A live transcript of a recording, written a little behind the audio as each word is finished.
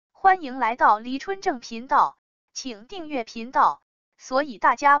欢迎来到黎春正频道，请订阅频道，所以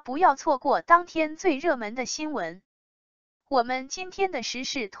大家不要错过当天最热门的新闻。我们今天的时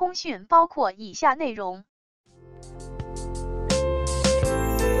事通讯包括以下内容：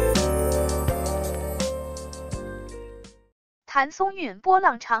谭松韵波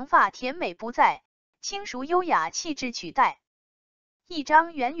浪长发甜美不再，轻熟优雅气质取代。一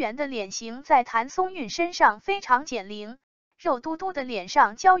张圆圆的脸型在谭松韵身上非常减龄，肉嘟嘟的脸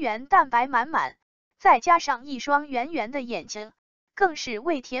上胶原蛋白满满，再加上一双圆圆的眼睛，更是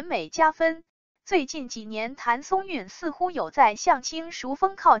为甜美加分。最近几年，谭松韵似乎有在向轻熟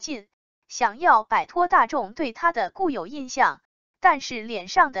风靠近，想要摆脱大众对她的固有印象，但是脸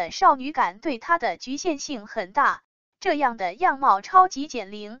上的少女感对她的局限性很大，这样的样貌超级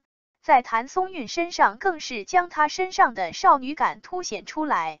减龄，在谭松韵身上更是将她身上的少女感凸显出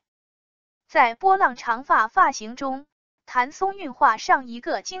来。在波浪长发发型中，谭松韵画上一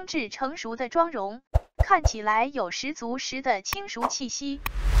个精致成熟的妆容，看起来有十足十的轻熟气息。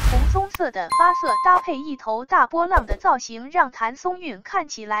红棕色的发色搭配一头大波浪的造型，让谭松韵看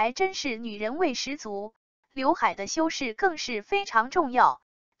起来真是女人味十足。刘海的修饰更是非常重要，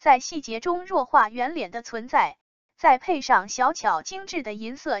在细节中弱化圆脸的存在，再配上小巧精致的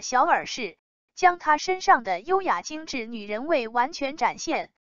银色小耳饰，将她身上的优雅精致女人味完全展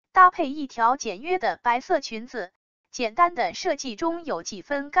现。搭配一条简约的白色裙子，简单的设计中有几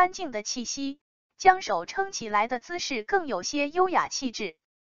分干净的气息，将手撑起来的姿势更有些优雅气质。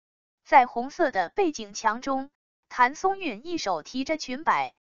在红色的背景墙中，谭松韵一手提着裙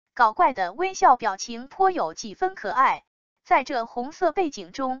摆，搞怪的微笑表情颇有几分可爱。在这红色背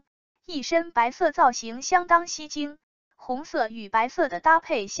景中，一身白色造型相当吸睛，红色与白色的搭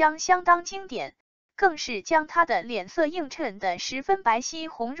配相当经典，更是将她的脸色映衬得十分白皙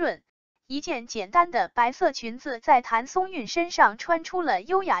红润。一件简单的白色裙子在谭松韵身上穿出了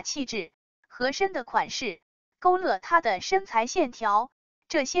优雅气质，合身的款式勾勒她的身材线条，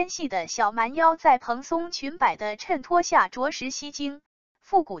这纤细的小蛮腰在蓬松裙摆的衬托下着实吸睛，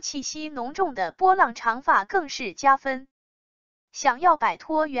复古气息浓重的波浪长发更是加分。想要摆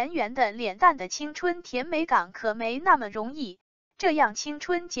脱圆圆的脸蛋的青春甜美感可没那么容易，这样青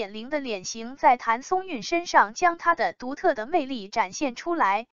春减龄的脸型在谭松韵身上将她的独特的魅力展现出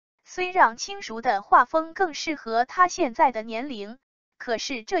来。虽然轻熟的画风更适合她现在的年龄，可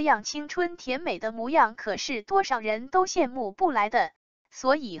是这样青春甜美的模样可是多少人都羡慕不来的，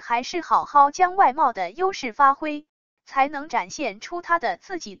所以还是好好将外貌的优势发挥，才能展现出她的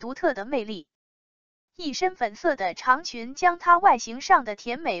自己独特的魅力。一身粉色的长裙将她外形上的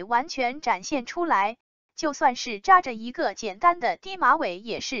甜美完全展现出来，就算是扎着一个简单的低马尾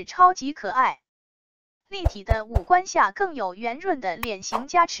也是超级可爱。立体的五官下更有圆润的脸型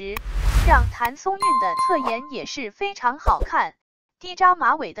加持，让谭松韵的侧颜也是非常好看。低扎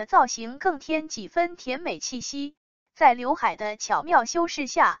马尾的造型更添几分甜美气息，在刘海的巧妙修饰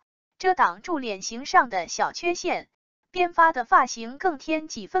下，遮挡住脸型上的小缺陷，编发的发型更添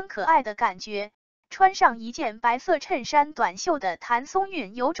几分可爱的感觉。穿上一件白色衬衫短袖的谭松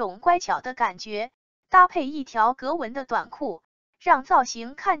韵有种乖巧的感觉，搭配一条格纹的短裤，让造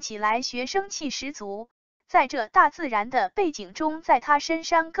型看起来学生气十足。在这大自然的背景中，在她身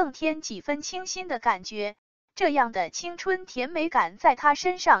上更添几分清新的感觉，这样的青春甜美感在她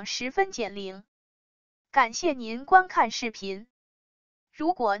身上十分减龄。感谢您观看视频，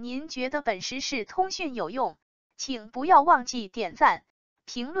如果您觉得本时事通讯有用，请不要忘记点赞、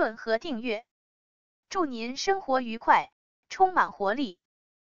评论和订阅。祝您生活愉快，充满活力。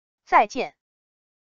再见。